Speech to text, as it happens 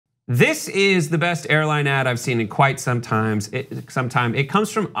This is the best airline ad I've seen in quite some time. It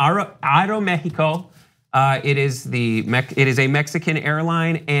comes from AeroMexico. It is a Mexican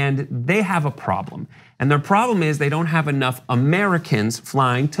airline, and they have a problem. And their problem is they don't have enough Americans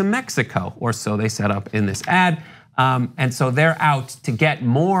flying to Mexico, or so they set up in this ad. And so they're out to get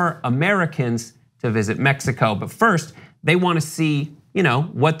more Americans to visit Mexico. But first, they want to see,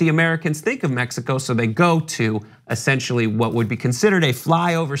 what the Americans think of Mexico. So they go to essentially what would be considered a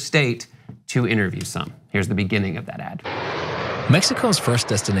flyover state to interview some. Here's the beginning of that ad. Mexico's first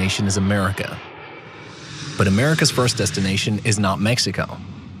destination is America. But America's first destination is not Mexico.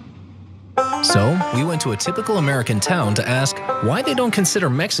 So we went to a typical American town to ask why they don't consider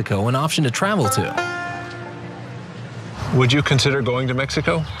Mexico an option to travel to. Would you consider going to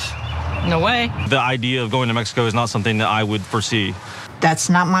Mexico? No way. The idea of going to Mexico is not something that I would foresee. That's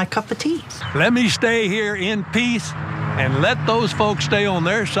not my cup of tea. Let me stay here in peace and let those folks stay on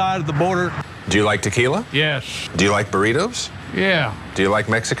their side of the border. Do you like tequila? Yes. Do you like burritos? Yeah. Do you like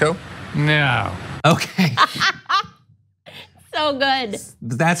Mexico? No. Okay. So good.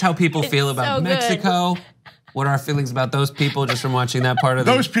 That's how people feel about so Mexico. What are our feelings about those people just from watching that part of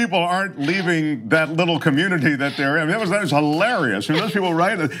Those people aren't leaving that little community that they're in. I mean, that was hilarious. I mean, those people,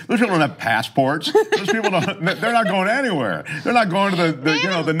 right? Those people don't have passports. Those people they're not going anywhere. They're not going to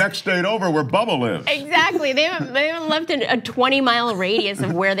the next state over where Bubba lives. Exactly. They haven't left a 20-mile radius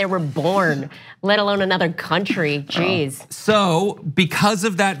of where they were born, let alone another country. Jeez. So because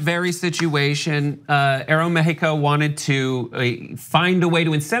of that very situation, AeroMexico wanted to find a way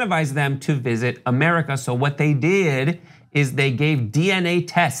to incentivize them to visit America. So what they did is they gave DNA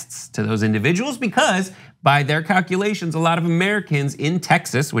tests to those individuals because by their calculations, a lot of Americans in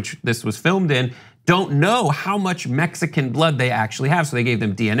Texas, which this was filmed in, don't know how much Mexican blood they actually have. So they gave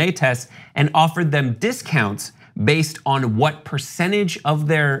them DNA tests and offered them discounts based on what percentage of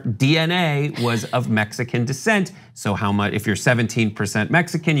their DNA was of Mexican descent. So how much, if you're 17%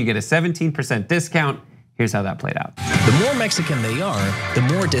 Mexican, you get a 17% discount. Here's how that played out. The more Mexican they are, the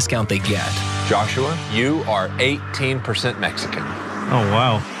more discount they get. Joshua, you are 18% Mexican. Oh,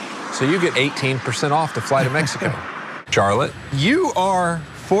 wow. So you get 18% off to fly to Mexico. Charlotte, you are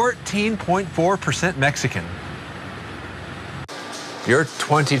 14.4% Mexican. You're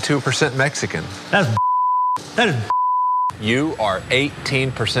 22% Mexican. That is. You are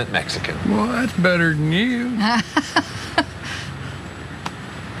 18% Mexican. Well, that's better than you.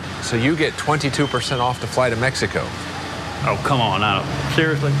 So you get 22% off to fly to Mexico. Oh, come on now.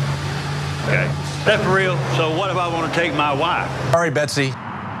 Seriously? Okay. That's for real. So what if I want to take my wife? Sorry, Betsy.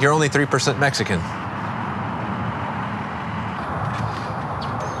 You're only 3% Mexican.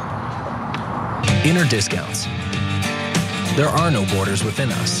 Inner discounts. There are no borders within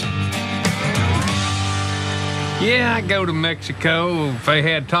us. Yeah, I go to Mexico if they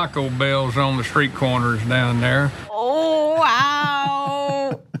had Taco Bells on the street corners down there. Oh,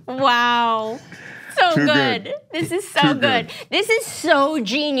 wow. Wow. So good. This is so good. This is so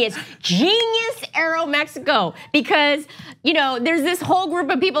genius. Genius AeroMexico. Because, there's this whole group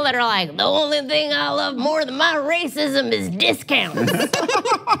of people that are like, the only thing I love more than my racism is discounts.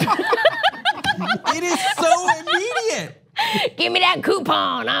 It is so immediate. Give me that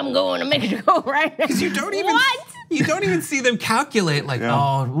coupon. I'm going to Mexico right now. Because you don't even see them calculate like,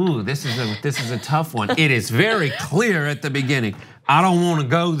 this is a tough one. It is very clear at the beginning. I don't want to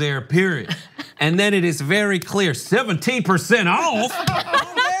go there, period. And then it is very clear, 17% off.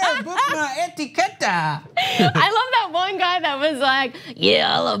 Book my etiqueta. I love that one guy that was like,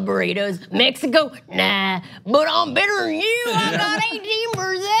 yeah, I love burritos. Mexico, nah, but I'm better than you. I got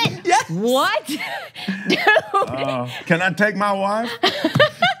 18%. Yes. What? Dude. Can I take my wife?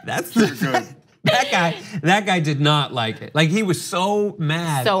 That's good. That guy did not like it. Like he was so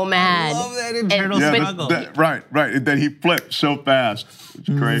mad. So mad. I love that internal struggle. Right. That he flipped so fast. It's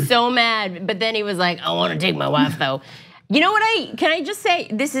crazy. So mad, but then he was like, I want to take my wife though. You know what can I just say,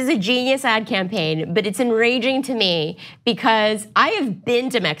 this is a genius ad campaign, but it's enraging to me because I have been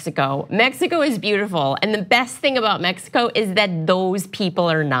to Mexico. Mexico is beautiful, and the best thing about Mexico is that those people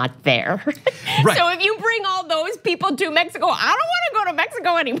are not there. Right. So if you bring all those people to Mexico, I don't want to go to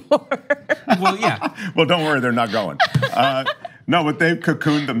Mexico anymore. Well, yeah. Well, don't worry, they're not going. No, but they've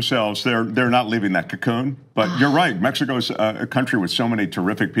cocooned themselves. They're not leaving that cocoon. But you're right. Mexico is a country with so many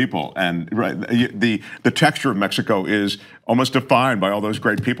terrific people, and the texture of Mexico is almost defined by all those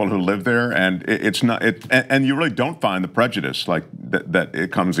great people who live there. And and you really don't find the prejudice like that.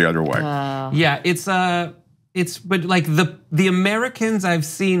 It comes the other way. Yeah, but like the Americans I've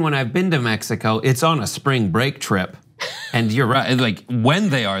seen when I've been to Mexico, it's on a spring break trip. And you're right. Like when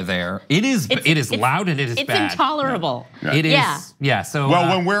they are there, it is loud and it is bad. It's intolerable. Yeah. It is. Yeah. So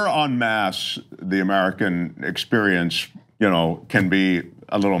well, when we're en masse, the American experience, can be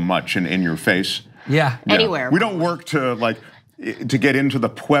a little much and in your face. Yeah. Anywhere. We don't work to get into the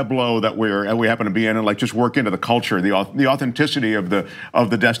pueblo that we happen to be in, and just work into the culture. The authenticity of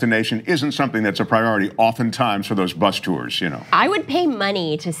the destination isn't something that's a priority oftentimes for those bus tours. I would pay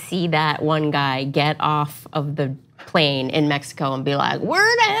money to see that one guy get off of the plane in Mexico and be like,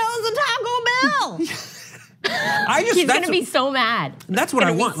 "Where the hell is the Taco Bell?" He's gonna be so mad. That's what I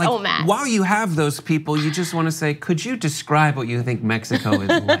want. So mad. While you have those people, you just want to say, "Could you describe what you think Mexico is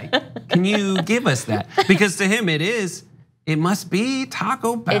like? Can you give us that?" Because to him, it must be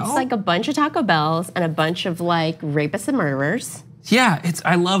Taco Bell. It's like a bunch of Taco Bells and a bunch of rapists and murderers. Yeah,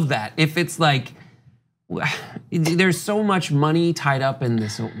 I love that. If it's like, there's so much money tied up in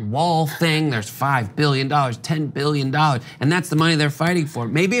this wall thing. There's $5 billion, $10 billion, and that's the money they're fighting for.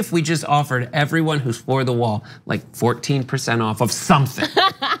 Maybe if we just offered everyone who's for the wall 14% off of something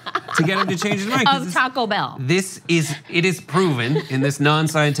to get them to change his mind. Of Taco Bell. It is proven in this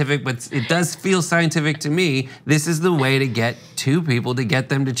non-scientific, but it does feel scientific to me. This is the way to get two people to get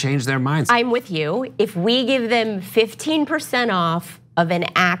them to change their minds. I'm with you. If we give them 15% off of an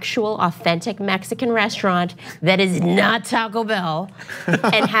actual authentic Mexican restaurant that is not Taco Bell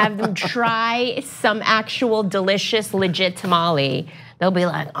and have them try some actual delicious, legit tamale, they'll be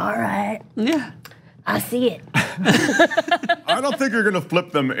like, all right, yeah, I see it. I don't think you're gonna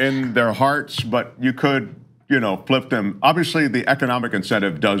flip them in their hearts, but you could, flip them. Obviously, the economic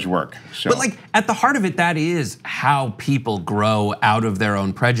incentive does work. So. But at the heart of it, that is how people grow out of their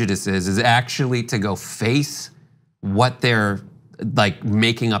own prejudices, is actually to go face what they're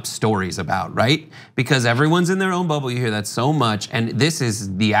making up stories about, right? Because everyone's in their own bubble. You hear that so much, and this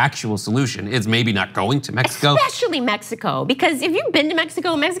is the actual solution. It's maybe not going to Mexico. Especially Mexico, because if you've been to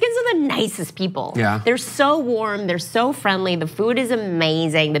Mexico, Mexicans are the nicest people. Yeah. They're so warm, they're so friendly, the food is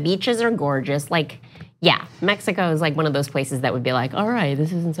amazing, the beaches are gorgeous. Yeah, Mexico is one of those places that would be like, all right,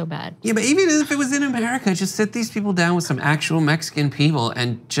 this isn't so bad. Yeah, but even if it was in America, just sit these people down with some actual Mexican people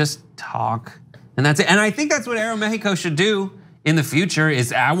and just talk. And that's it. And I think that's what AeroMexico should do in the future.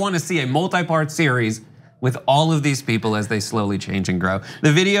 Is I want to see a multi-part series with all of these people as they slowly change and grow.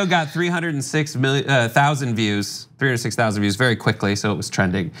 The video got 306,000 views very quickly, so it was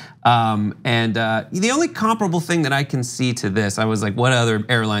trending. The only comparable thing that I can see to this, I was like, what other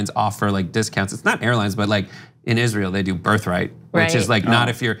airlines offer discounts? It's not airlines, but in Israel they do birthright, which is not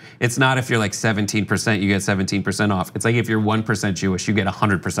if you're, it's not if you're 17%, you get 17% off. It's if you're 1% Jewish, you get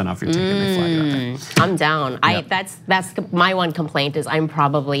 100% off your ticket and they fly you out there. I'm down. Yep. That's my one complaint is I'm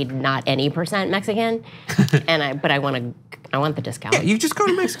probably not any percent Mexican, but I want the discount. Yeah, you just go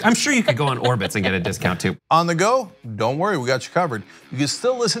to Mexico. I'm sure you could go on Orbitz and get a discount too. On the go? Don't worry, we got you covered. You can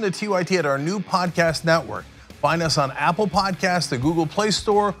still listen to TYT at our new podcast network. Find us on Apple Podcasts, the Google Play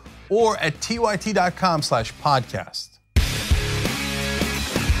Store, or at tyt.com/podcast.